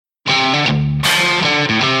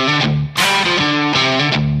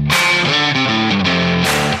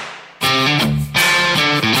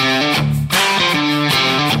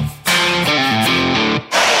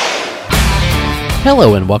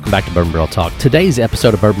Hello and welcome back to Bourbon Barrel Talk. Today's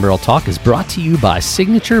episode of Bourbon Barrel Talk is brought to you by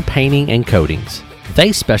Signature Painting and Coatings.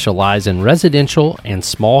 They specialize in residential and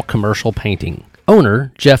small commercial painting.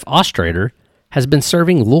 Owner Jeff Ostrader has been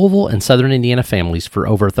serving Louisville and Southern Indiana families for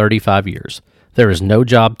over 35 years. There is no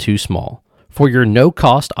job too small. For your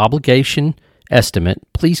no-cost obligation estimate,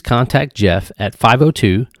 please contact Jeff at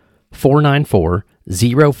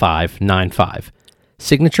 502-494-0595.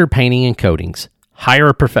 Signature Painting and Coatings. Hire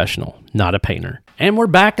a professional, not a painter. And we're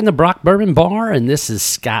back in the Brock Bourbon Bar, and this is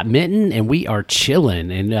Scott Minton, and we are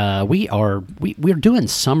chilling, and we're doing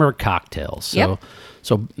summer cocktails.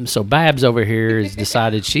 So, so Babs over here has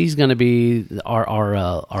decided she's going to be our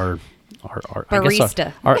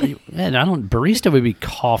barista. Barista would be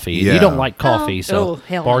coffee. Yeah. You don't like coffee, so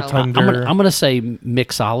hell bartender. No. I'm gonna say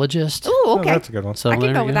mixologist. Oh, okay. that's a good one. So I can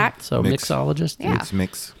there go you with that. So Mix. mixologist. Yeah.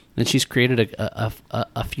 Mix. And she's created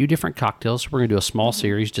a few different cocktails. We're going to do a small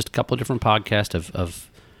series, just a couple of different podcasts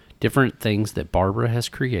of different things that Barbara has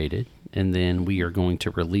created. And then we are going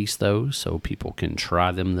to release those so people can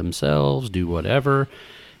try them themselves, do whatever,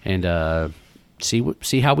 and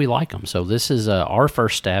see how we like them. So this is our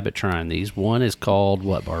first stab at trying these. One is called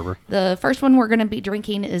what, Barbara? The first one we're going to be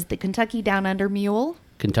drinking is the Kentucky Down Under Mule.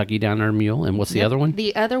 Kentucky Down Under Mule. And what's the other one?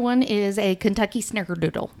 The other one is a Kentucky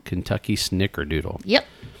Snickerdoodle. Kentucky Snickerdoodle. Yep.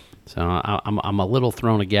 So I'm a little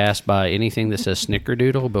thrown aghast by anything that says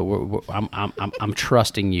Snickerdoodle, but I'm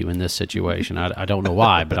trusting you in this situation. I don't know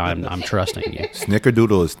why, but I'm trusting you.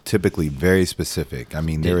 Snickerdoodle is typically very specific. I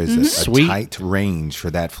mean, there is a Sweet. tight range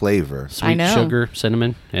for that flavor. Sweet know. sugar,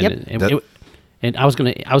 cinnamon, and Yep. and I was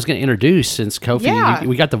gonna introduce, since Kofi, Yeah.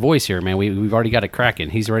 we got the voice here, man. We've already got it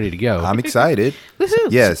cracking. He's ready to go. I'm excited.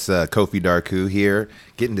 Woohoo. Yes, Kofi Darku here,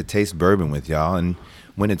 getting to taste bourbon with y'all. And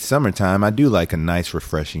when it's summertime, I do like a nice,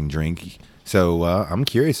 refreshing drink. So I'm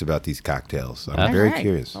curious about these cocktails. I'm very All right.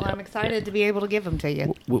 curious. Well, I'm excited to be able to give them to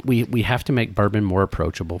you. We have to make bourbon more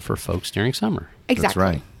approachable for folks during summer. Exactly. That's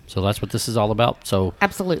right. So that's what this is all about. So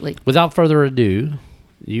Absolutely. without further ado,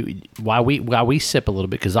 while we sip a little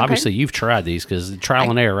bit, because obviously you've tried these, because trial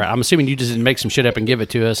and error. Right? I'm assuming you just didn't make some shit up and give it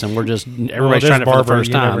to us, and we're just everybody's trying it for the Barbara, first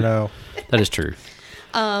you time. never know. That is true.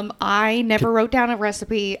 I never wrote down a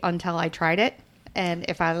recipe until I tried it. And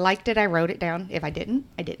if I liked it, I wrote it down. If I didn't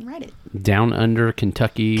write it. Down Under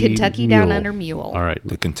Kentucky Down Mule. Under Mule. All right.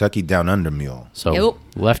 The Kentucky Down Under Mule. So Yep.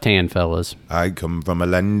 left hand, fellas. I come from a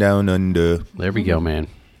land down under. There we go, man.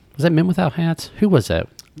 Was that Men Without Hats? Who was that?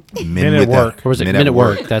 Men at Work. Or was it Men at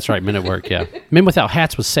Work? That's right, Men at Work, yeah. Men Without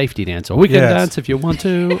Hats was Safety Dance. So we can Yes. dance if you want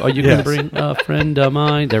to, or you can bring a friend of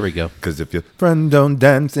mine. There we go. Because if your friend don't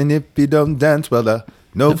dance, and if you don't dance, well,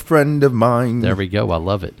 no friend of mine. There we go. I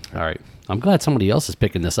love it. All right. I'm glad somebody else is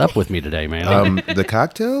picking this up with me today, man. The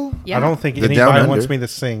cocktail? Yeah. I don't think The Down anybody wants Under? me to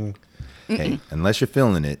sing. Hey, unless you're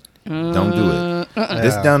feeling it, don't do it.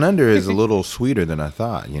 This Yeah. Down Under is a little sweeter than I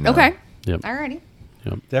thought, you know. Okay. Yep. Alrighty.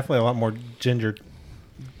 Definitely a lot more ginger.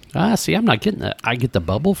 See, I'm not getting that. I get the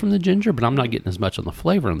bubble from the ginger, but I'm not getting as much on the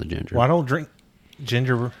flavor on the ginger. Well, I don't drink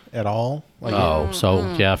ginger at all. Like, Oh,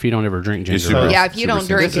 so yeah, if you don't ever drink ginger, super- Yeah, if you don't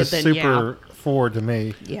Super drink this it, is then super forward to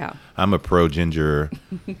me. yeah. I'm a pro ginger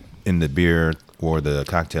in the beer or the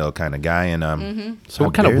cocktail kind of guy, and so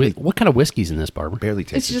what kind of whiskey's in this, Barbara? barely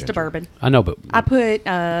taste It's the just a ginger. bourbon. I know, but I put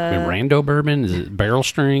Rando bourbon, is it barrel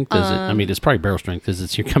strength? Is it? I mean, it's probably barrel strength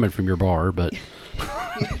because you're coming from your bar, but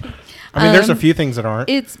I mean, there's a few things that aren't.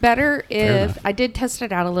 it's better enough. if I did test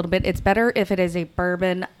it out a little bit. It's better if it is a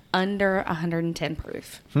bourbon under 110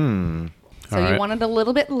 proof. So All you right. want it a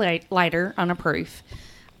little bit lighter on a proof.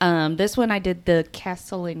 This one I did the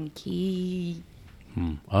Castle and Key.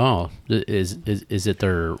 oh, is it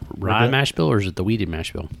their rye mash bill or is it the wheated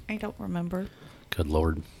mash bill? I don't remember. Good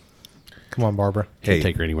Lord, Come on, Barbara. can't Hey,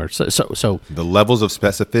 take her anywhere. So the levels of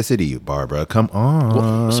specificity, Barbara. Come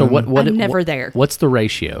on. so what? I'm never there. What's the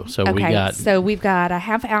ratio? So Okay, we got. so we've got a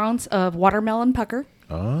half ounce of watermelon pucker.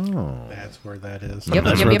 Oh, That's where that is. Yep.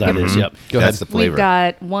 That's where that is. Yep. Go that's ahead. the flavor. We've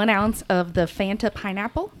got 1 ounce of the Fanta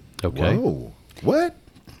pineapple. Okay. Whoa. What?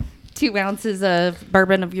 2 ounces of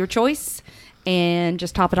bourbon of your choice, and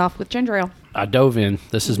just top it off with ginger ale. I dove in.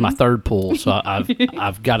 This is my third pull, so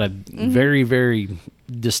I've got a very, very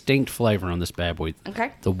distinct flavor on this bad boy.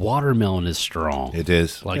 Okay. The watermelon is strong. It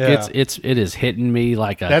is. Like Yeah. it is hitting me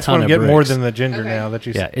like a That's ton what I'm of getting more bricks. than the ginger now. That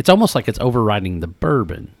you. Yeah, it's almost like it's overriding the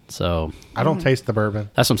bourbon. So I don't taste the bourbon.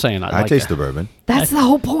 that's what I'm saying. I like taste the bourbon. That's the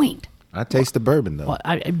whole point. I taste the bourbon, though. Well,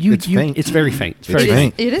 It's faint. It's very faint. It's It's very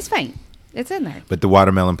faint. It is faint. It's in there. But the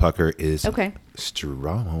watermelon pucker is Okay.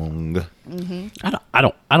 strong. I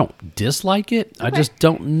don't dislike it. I Okay. just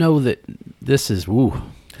don't know that this is. Woo.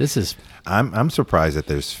 This is. I'm surprised that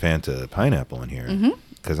there's Fanta pineapple in here.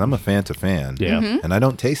 because I'm a Fanta fan. Yeah. And I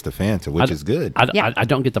don't taste the Fanta, which is good. I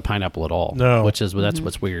don't get the pineapple at all. No. That's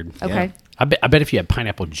what's weird. Okay. I bet if you had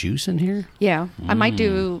pineapple juice in here. Yeah, I might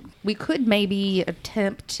do. We could maybe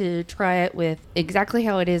attempt to try it with exactly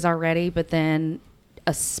how it is already, but then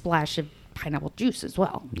a splash of pineapple juice as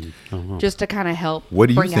well, just to kind of help. What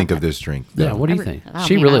do you bring out think of that- this drink? Yeah, though? what do you think? I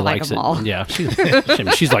She mean, really I like likes them it. all. Yeah, she's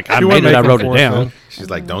like, I She made wasn't it. I making wrote it for us, down. though. She's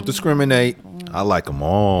like, don't discriminate. I like them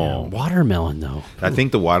all. Watermelon though. I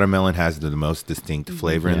think the watermelon has the most distinct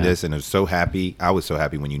flavor in Yeah. this, and I was so happy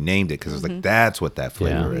when you named it because I was like, that's what that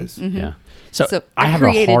flavor is. Yeah. So, So I have a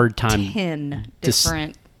created hard time 10 dis-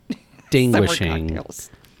 different distinguishing summer cocktails.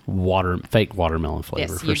 fake watermelon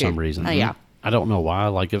flavor Yes, for you some do. reason. Yeah. I don't know why.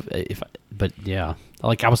 Like but yeah,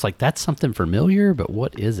 like I was like, that's something familiar, but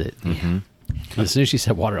what is it? As soon as she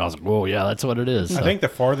said water, I was like, whoa, yeah, that's what it is. I So- think the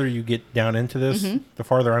farther you get down into this, the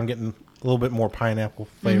farther I'm getting a little bit more pineapple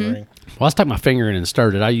flavoring. Well, I stuck my finger in and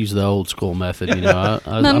stirred it. I use the old school method, you know.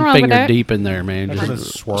 Nothing I'm wrong with finger that. deep in there, man. Just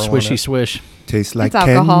Just swirling swishy it. swish. Tastes like It's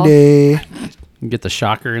alcohol. candy. Get the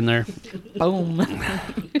shocker in there. Boom.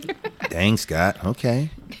 Dang, Scott.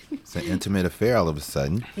 Okay. It's an intimate affair all of a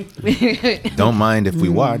sudden. Don't mind if we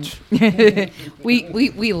watch.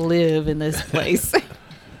 we live in this place.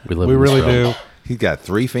 We live We in this really world. do. He got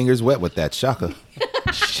 3 fingers wet with that shaka.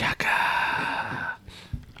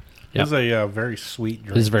 Yep. It's a very sweet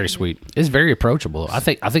drink. It's very sweet. It's very approachable. I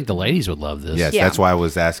think the ladies would love this. Yes, Yeah. that's why I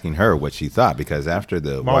was asking her what she thought, because after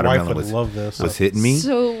the My wife watermelon would love this. was hitting me,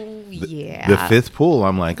 So yeah, the 5th pull,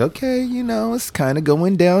 I'm like, okay, it's kind of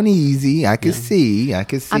going down easy. I could see.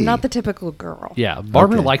 I'm not the typical girl. Yeah,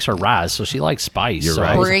 Barbara Okay. likes her ryes, so she likes spice. You're so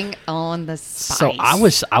right. Bring on the spice. So I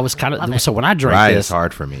was kind of so when I drank Rye this, is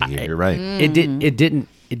hard for me. You're right.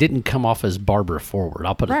 it didn't come off as Barbara forward.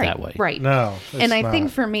 I'll put it right, that way. right. No, it's and I not. think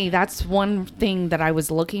for me, that's one thing that I was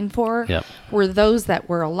looking for. Yep. Were those that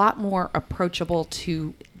were a lot more approachable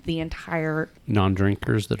to the entire.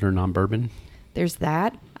 Non-drinkers that are non-bourbon. There's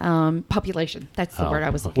that population. That's the word I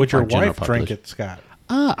was looking Would your Our general wife drink population. it, Scott?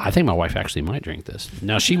 I think my wife actually might drink this.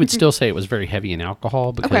 Now she would still say it was very heavy in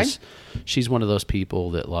alcohol because she's one of those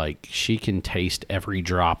people that like she can taste every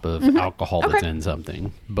drop of alcohol that's in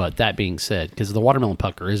something. But that being said, because the watermelon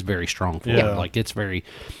pucker is very strong flavor, Yeah. like it's very,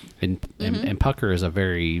 and pucker is a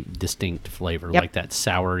very distinct flavor, Yep. like that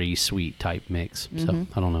soury sweet type mix. So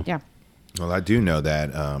I don't know. Yeah. Well, I do know that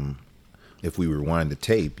if we were wanting to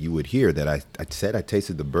tape, you would hear that I said I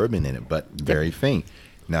tasted the bourbon in it, but very faint.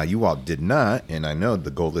 Now, you all did not, and I know the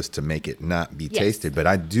goal is to make it not be Yes. tasted, but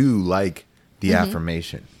I do like the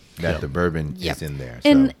affirmation that the bourbon is in there.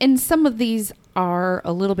 So. And some of these are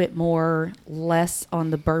a little bit more less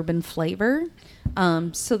on the bourbon flavor,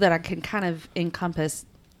 so that I can kind of encompass,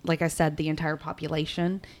 like I said, the entire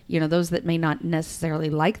population. You know, those that may not necessarily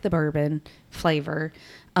like the bourbon flavor.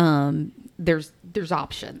 There's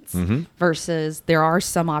options versus there are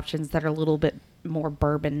some options that are a little bit more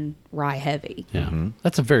bourbon rye heavy. Yeah,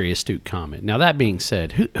 that's a very astute comment. Now that being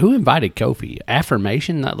said, who invited Kofi?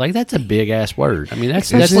 Affirmation, like that's a big ass word. I mean,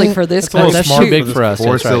 Especially that's for this That's a little that's smart too big for this for us.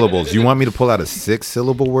 4 That's right. syllables. You want me to pull out a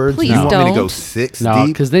 6-syllable word? Please you want me to go don't. 6 No,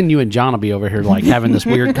 deep? because then you and John will be over here like having this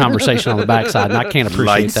weird conversation on the backside, and I can't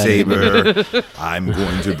appreciate that. Lightsaber. I'm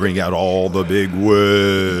going to bring out all the big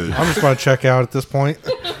words. I'm just going to check out at this point.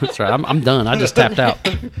 That's right. I'm done. I just tapped out.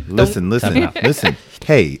 Listen.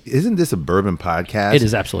 Hey, isn't this a bourbon podcast? It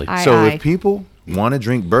is absolutely. Aye, So aye. if people want to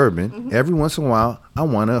drink bourbon, every once in a while, I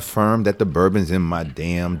want to affirm that the bourbon's in my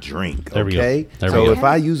damn drink. There we go. Okay? There we So go. if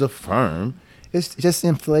I use affirm, it's just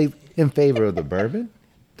in favor of the bourbon.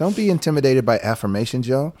 Don't be intimidated by affirmations,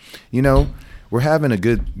 y'all. You know, we're having a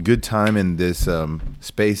good time in this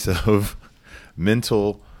space of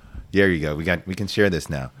mental. There you go. We can share this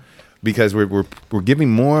now. Because we're giving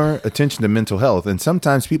more attention to mental health, and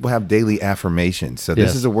sometimes people have daily affirmations. So this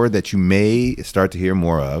Yes. is a word that you may start to hear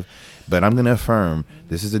more of, but I'm going to affirm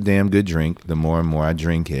this is a damn good drink. The more and more I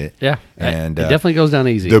drink it, Yeah, and it definitely goes down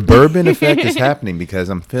easy. the bourbon effect is happening because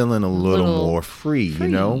I'm feeling a little more free. You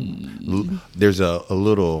know, there's a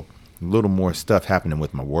little more stuff happening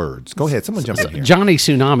with my words. Go ahead, someone jump in here. Johnny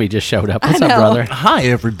Tsunami just showed up. What's up, know. brother? Hi,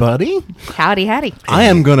 everybody. Howdy, howdy. I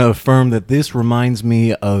am going to affirm that this reminds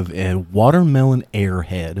me of a watermelon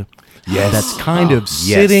airhead. Yes. That's kind of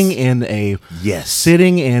sitting in a Yes.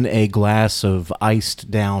 sitting in a glass of iced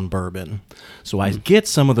down bourbon. So I get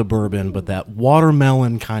some of the bourbon, but that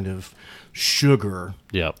watermelon kind of sugar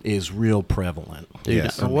Yep. is real prevalent. Dude,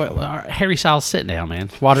 Yes. Harry Styles, sit down, man.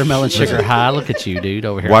 Watermelon sugar high. Look at you, dude,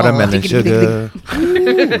 over here. Watermelon sugar.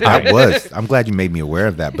 I'm glad you made me aware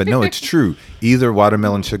of that. But no, it's true. Either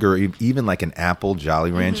watermelon sugar or even like an apple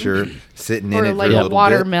Jolly Rancher sitting in Or it like for a a little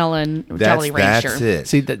watermelon bit. Jolly Rancher. That's it.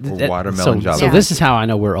 See, Or watermelon Jolly so Rancher. this is how I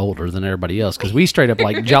know we're older than everybody else, because we straight up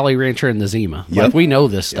like Jolly Rancher and the Zima. Yep. Like, we know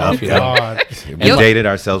this stuff. You know? God. We dated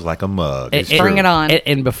ourselves like a mug. It's Bring true. it on.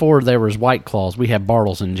 And before there was White Claws, we had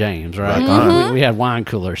Bartles and James, right? Right on. We had wine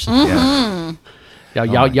coolers. Yeah. Y'all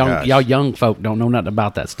my young gosh. y'all young folk don't know nothing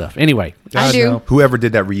about that stuff. Anyway, I God, do. no. Whoever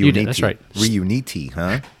did that You reunite, did, that's right. Reunite,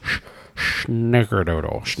 huh?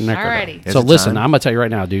 Snickerdoodle. Alrighty. Is So it listen, time? I'm gonna tell you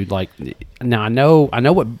right now, dude. Like, now I know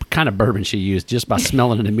what kind of bourbon she used just by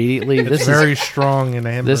smelling it immediately. It's very strong in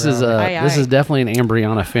Amburana. This is Aye, this aye. is definitely an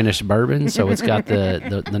Amburana finished bourbon, so it's got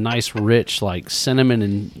the nice rich like cinnamon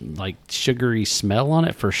and like sugary smell on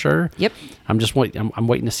it for sure. Yep. I'm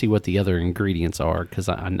waiting to see what the other ingredients are, because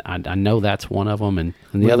I know that's one of them, and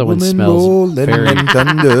the other one Woman smells rolling very. in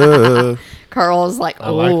thunder. Carl's like, like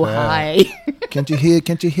oh, that. hi. Can't you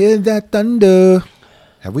hear that thunder?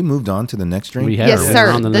 Have we moved on to the next drink? We have. Yes, We're sir.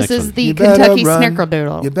 on to the This next is one. the You better Kentucky run.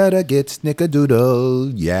 Snickerdoodle. You better get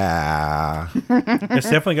Snickerdoodle. Yeah. It's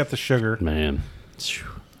definitely got the sugar. Man.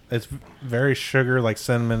 It's very sugar, like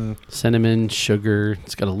cinnamon. Cinnamon, sugar.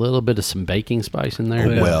 It's got a little bit of some baking spice in there.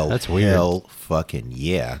 Well, that's weird. hell fucking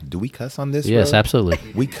yeah. Do we cuss on this? Yes, road?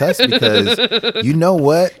 absolutely. We cuss because you know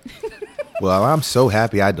what? Well, I'm so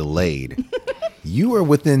happy I delayed. You are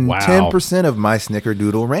within Wow. 10% of my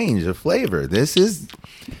Snickerdoodle range of flavor. This is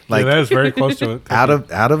like That is very close to it. out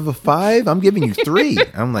of a 5, I'm giving you 3.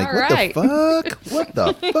 I'm like, All what right. the fuck? What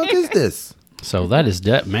the fuck is this? So that is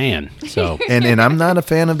man. So And I'm not a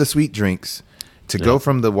fan of the sweet drinks. To go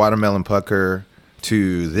from the watermelon pucker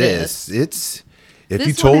to this, it's if This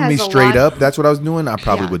you one told me has a straight lot- up that's what I was doing, I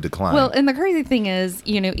probably Yeah. would decline. Well, and the crazy thing is,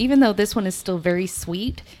 even though this one is still very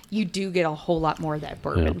sweet, you do get a whole lot more of that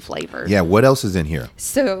bourbon Yeah. flavor. yeah, what else is in here?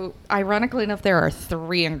 So, ironically enough, there are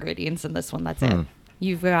 3 ingredients in this one. That's it.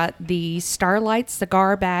 You've got the Starlight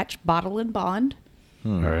Cigar Batch Bottle and Bond.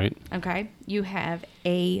 all right. Okay. You have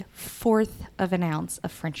 1/4 of an ounce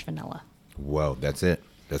of French vanilla. Whoa, that's it.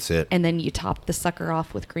 That's it. And then you top the sucker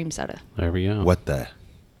off with cream soda. There we go. What the?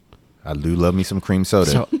 I do love me some cream soda.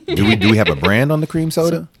 So- do we have a brand on the cream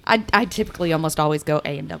soda? I typically almost always go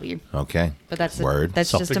A&W. Okay. But that's Word. that's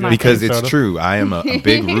So- just a Because my Because thing. it's soda. true. I am a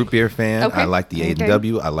big root beer fan. Okay. I like the Okay.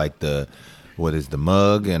 A&W. I like the what is the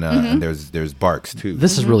mug and there's Barks too.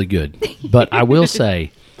 This is really good, but I will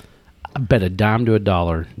say, I bet a dime to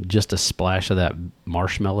 $1 just a splash of that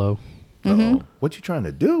marshmallow Uh-oh. What you trying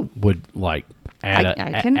to do? would like add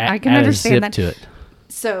I can add understand a zip that. to it.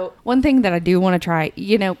 So one thing that I do want to try,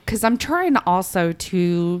 because I'm trying also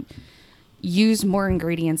to use more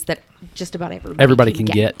ingredients that just about everybody can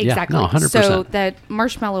get. Yeah, Exactly. no, 100%. So that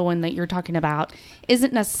marshmallow one that you're talking about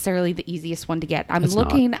isn't necessarily the easiest one to get. I'm It's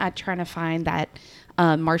looking at trying to find that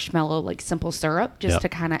marshmallow like simple syrup just Yep. to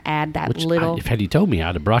kind of add that Which, little. if had you told me,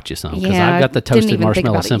 I'd have brought you some, because Yeah, I've got the didn't toasted even think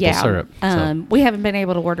marshmallow about it. simple Yeah. syrup. So. We haven't been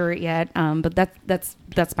able to order it yet, but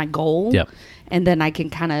that's my goal. Yep. And then I can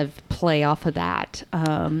kind of play off of that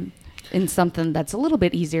in something that's a little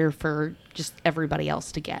bit easier for just everybody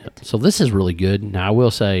else to get. So this is really good. Now I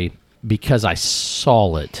will say, because I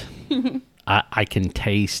saw it, I can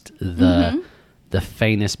taste the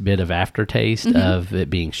faintest bit of aftertaste of it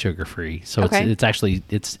being sugar free. So Okay. it's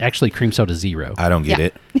actually cream soda zero, I don't get Yeah.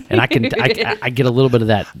 it. and I get a little bit of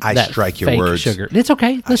that. I that strike your fake words. Sugar. It's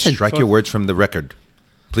okay. Listen, Strike your words from the record.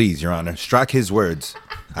 Please, Your Honor. Strike his words.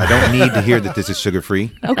 I don't need to hear that this is sugar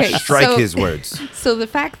free. Okay, Strike so- his words. So the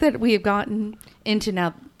fact that we have gotten into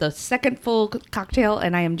now the second full cocktail,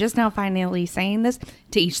 and I am just now finally saying this,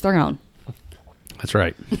 to each their own. that's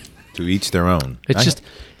right. To each their own. It's just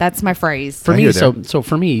That's my phrase. for I me. hear So that.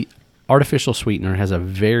 for me, artificial sweetener has a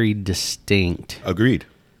very distinct. Agreed.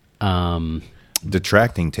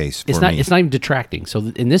 Detracting taste for It's not. me. It's not even detracting.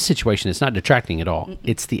 So in this situation, it's not detracting at all.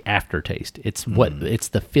 It's the aftertaste. It's what. It's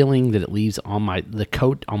the feeling that it leaves on the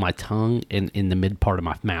coat on my tongue and in the mid part of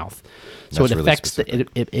my mouth. So That's it really affects specific.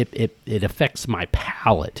 it affects my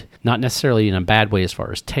palate, not necessarily in a bad way as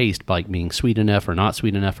far as taste, like being sweet enough or not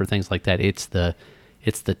sweet enough or things like that. It's the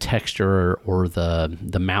texture or the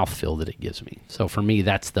mouthfeel that it gives me. So for me,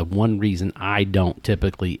 that's the one reason I don't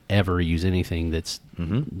typically ever use anything that's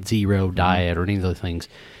zero diet or any of those things,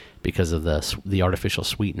 because of the artificial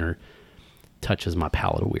sweetener touches my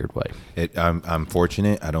palate a weird way. I'm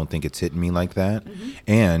fortunate. I don't think it's hitting me like that.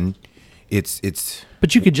 And it's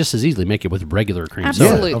But you could just as easily make it with regular cream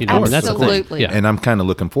Absolutely. soda. You know, I mean, that's the thing. Absolutely. Yeah. and I'm kind of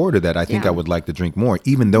looking forward to that. I think Yeah. I would like to drink more,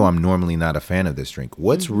 even though I'm normally not a fan of this drink.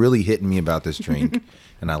 What's really hitting me about this drink,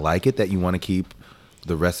 and I like it that you want to keep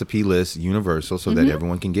the recipe list universal so that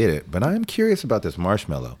everyone can get it. But I'm curious about this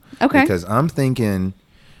marshmallow. Okay. Because I'm thinking,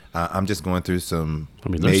 I'm just going through some. I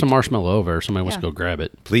mean, there's some marshmallow over. Somebody wants to Yeah. go grab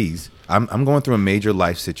it. Please, I'm going through a major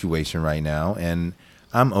life situation right now, and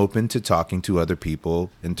I'm open to talking to other people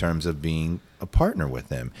in terms of being a partner with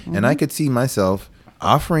them. And I could see myself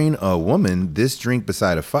offering a woman this drink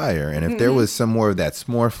beside a fire. And if there was some more of that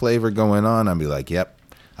s'more flavor going on, I'd be like, yep,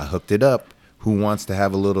 I hooked it up. Who wants to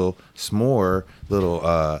have a little s'more, little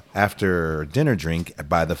after dinner drink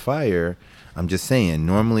by the fire? I'm just saying,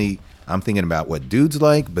 normally I'm thinking about what dudes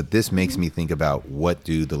like, but this makes me think about what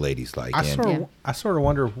do the ladies like. I sort of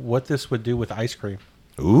wonder what this would do with ice cream.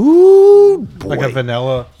 Ooh, boy. Like a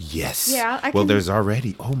vanilla. Yes. Yeah, I well, can- there's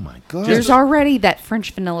already. Oh my god. There's already that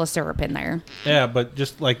French vanilla syrup in there. Yeah, but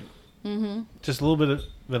just like just a little bit of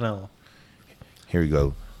vanilla. Here we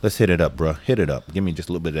go. Let's hit it up, bro. Hit it up. Give me just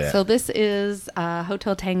a little bit of that. So this is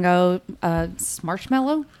Hotel Tango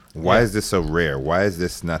marshmallow. Why is this so rare? Why is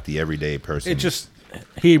this not the everyday person? It just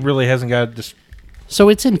he really hasn't got just So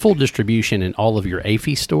it's in full distribution in all of your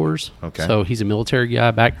AFI stores. Okay. So he's a military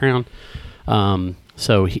guy background.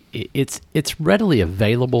 So it's readily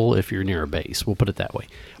available if you're near a base. We'll put it that way.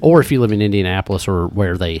 Or if you live in Indianapolis or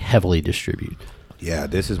where they heavily distribute. Yeah,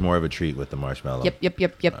 this is more of a treat with the marshmallow.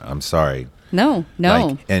 Yep. I'm sorry. No.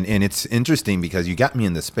 Like, and it's interesting because you got me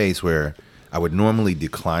in the space where I would normally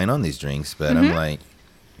decline on these drinks, but I'm like,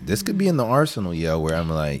 this could be in the arsenal, yo, where I'm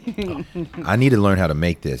like, I need to learn how to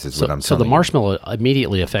make this, is what I'm So the telling you. marshmallow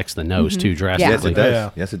immediately affects the nose too Yes, drastically. it does. Yeah.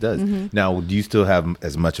 Yes, it does. Now, do you still have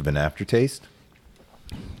as much of an aftertaste?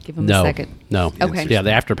 Give him No, a second. no. Okay. Yeah,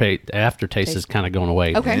 the aftertaste is kind of going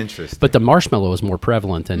away. Okay. Interesting. But the marshmallow is more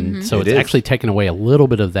prevalent, and so It it's is. actually taken away a little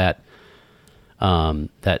bit of that,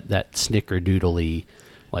 that snickerdoodly,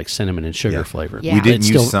 like cinnamon and sugar Yeah. flavor. Yeah. We didn't It's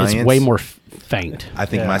use It's science. way more faint. I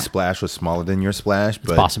think Yeah. my splash was smaller than your splash, It's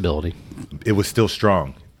but a possibility. it was still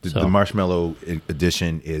strong. The, So- the marshmallow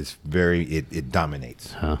edition is it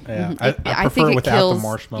dominates. yeah. I I prefer think it it without kills. the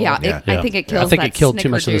marshmallow. Yeah, Yeah. I think it kills. I think that it killed too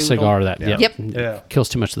much of the snickerdoodle. cigar. That Yeah. yep, Yeah. kills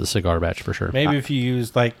too much of the cigar batch for sure. Maybe if you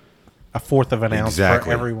use like a fourth of an ounce Exactly.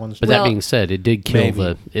 for everyone's. But Well- that being said, it did kill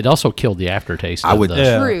Maybe. it also killed the aftertaste. I of would- the,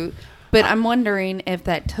 Yeah. True. But I'm wondering if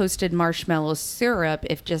that toasted marshmallow syrup,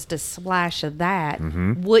 if just a splash of that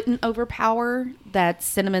wouldn't overpower that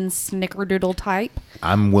cinnamon snickerdoodle type,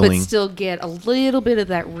 I'm but willing. still get a little bit of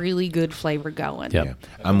that really good flavor going. Yep. Yeah.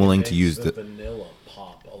 I'm willing to use the. vanilla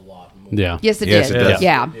pop a lot more. Yeah. Yes, it Yes, did. it does.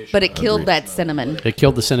 Yeah, but it killed that cinnamon. It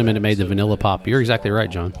killed the cinnamon. It made the vanilla pop. You're exactly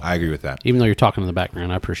right, John. I agree with that. Even though you're talking in the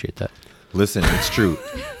background, I appreciate that. Listen, it's true.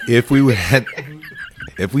 If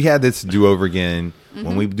we had this do over again,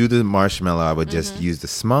 when we do the marshmallow, I would just use the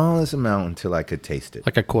smallest amount until I could taste it.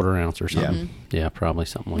 Like a quarter ounce or something. Yeah, probably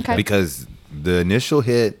something like Okay. that. Because the initial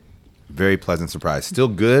hit, very pleasant surprise. Still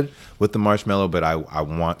good with the marshmallow, but I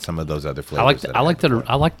want some of those other flavors. I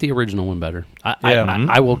like the original one better. Yeah.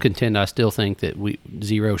 I will contend. I still think that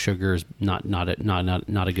zero sugar is not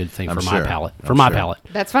a good thing I'm for sure. my palate. I'm For my sure. palate.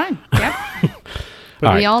 That's fine. Yep. All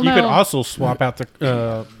right. We all You know. could also swap out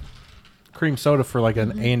the cream soda for like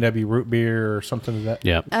an A&W root beer or something of that.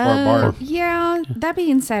 Yeah. Or a bar. Yeah. That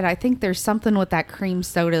being said, I think there's something with that cream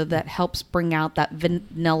soda that helps bring out that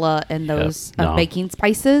vanilla and those No. baking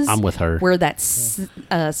spices. I'm with her. Where that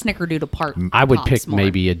snickerdoodle part. I would pops pick more.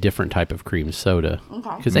 maybe a different type of cream soda.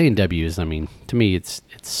 Okay. Because A&W is, I mean, to me, it's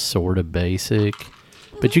sort of basic.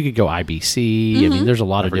 But you could go IBC. I mean, there's a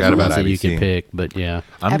lot of forgot different about ones that you IBC. could pick. But yeah.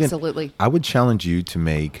 Absolutely. I would challenge you to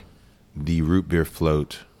make the root beer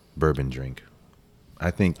float bourbon drink. I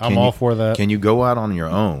think I'm all for that. Can you go out on your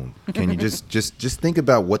own? Can you just think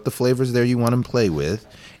about what the flavors there you want to play with,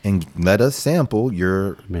 and let us sample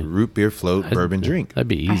your root beer float bourbon drink? That'd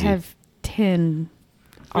be I easy. have 10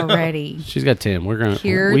 already. She's got 10. We're gonna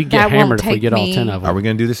Here, we get that won't hammered if we take get all me- 10 of them. Are we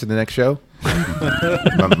gonna do this in the next show?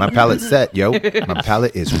 my palate's set, yo. My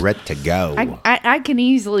palate is ready to go. I can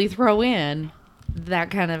easily throw in that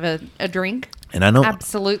kind of a drink. And I know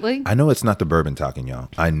Absolutely. I know it's not the bourbon talking, y'all.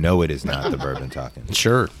 I know it is not the bourbon talking.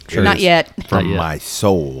 Sure. It Not is yet. From Not yet. my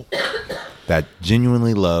soul that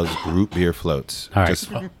genuinely loves root beer floats. All right. Just,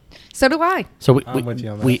 So do I. So I'm with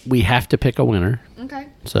you on that. we have to pick a winner. Okay.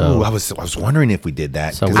 So I was wondering if we did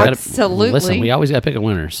that. so we 'cause I- gotta, Absolutely. listen. We always got to pick a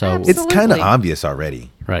winner. So Absolutely. it's kind of obvious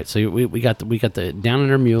already. right. So we got the Down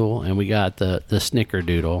Under Mule and we got the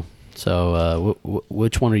Snickerdoodle. So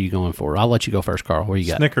which one are you going for? I'll let you go first, Carl. What you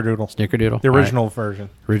got? Snickerdoodle. Snickerdoodle. The All right. original version.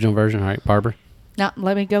 Original version. All right, Barbara. No,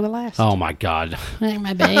 let me go last. Oh my God. Hey,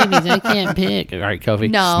 my babies, I can't pick. All right, Kofi.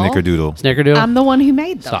 No. Snickerdoodle. Snickerdoodle. I'm the one who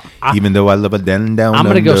made them. So Even though I love a down I'm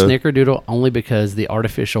going to go under. Snickerdoodle only because the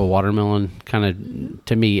artificial watermelon kind of,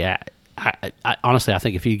 to me, I honestly, I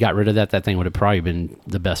think if you got rid of that thing would have probably been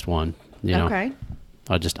the best one. You know? Okay.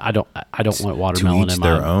 I don't want watermelon each in my.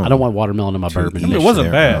 their own. I don't want watermelon in my bourbon. each It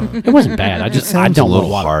wasn't their bad. It wasn't bad. I Sounds don't a little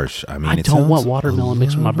want harsh. I mean, I it don't want sounds watermelon a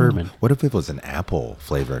mixed with my little- bourbon. What if it was an apple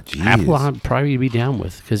flavor? Jeez. Apple, I'd probably be down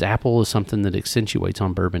with because apple is something that accentuates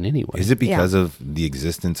on bourbon anyway. Is it because of the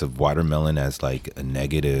existence of watermelon as like a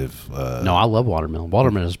negative? No, I love watermelon.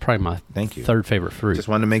 Watermelon is probably my Thank you. third favorite fruit. Just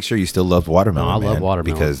wanted to make sure you still love watermelon. No, I love man,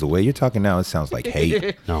 watermelon. because the way you're talking now, it sounds like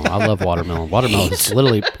hate. No, I love watermelon. Watermelon is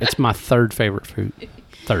literally, it's my third favorite fruit.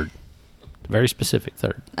 Third. Very specific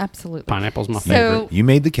third. Absolutely. Pineapple's my So- favorite. You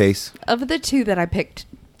made the case. Of the two that I picked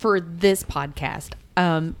for this podcast,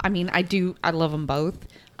 I mean, I love them both.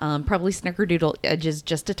 Probably Snickerdoodle edges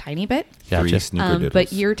just a tiny bit. Gotcha. 3 snickerdoodles.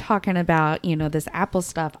 But you're talking about, this apple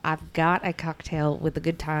stuff. I've got a cocktail with the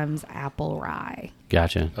Good Times apple rye.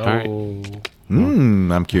 Gotcha. All right. Oh.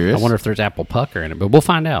 I'm curious. I wonder if there's apple pucker in it, but we'll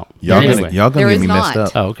find out. y'all There gonna, is- y'all gonna there get is me messed not.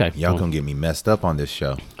 up. Oh, okay. Y'all Cool. gonna get me messed up on this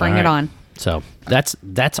show. Bring All it right. on. So that's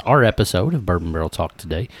our episode of Bourbon Barrel Talk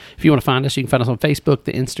today. If you want to find us, you can find us on Facebook,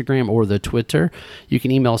 the Instagram, or the Twitter. You can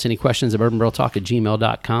email us any questions at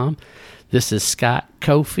bourbonbarreltalk@gmail.com. This is Scott,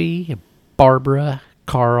 Kofi, Barbara,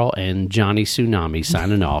 Carl, and Johnny Tsunami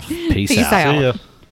signing off. Peace Peace out. See ya.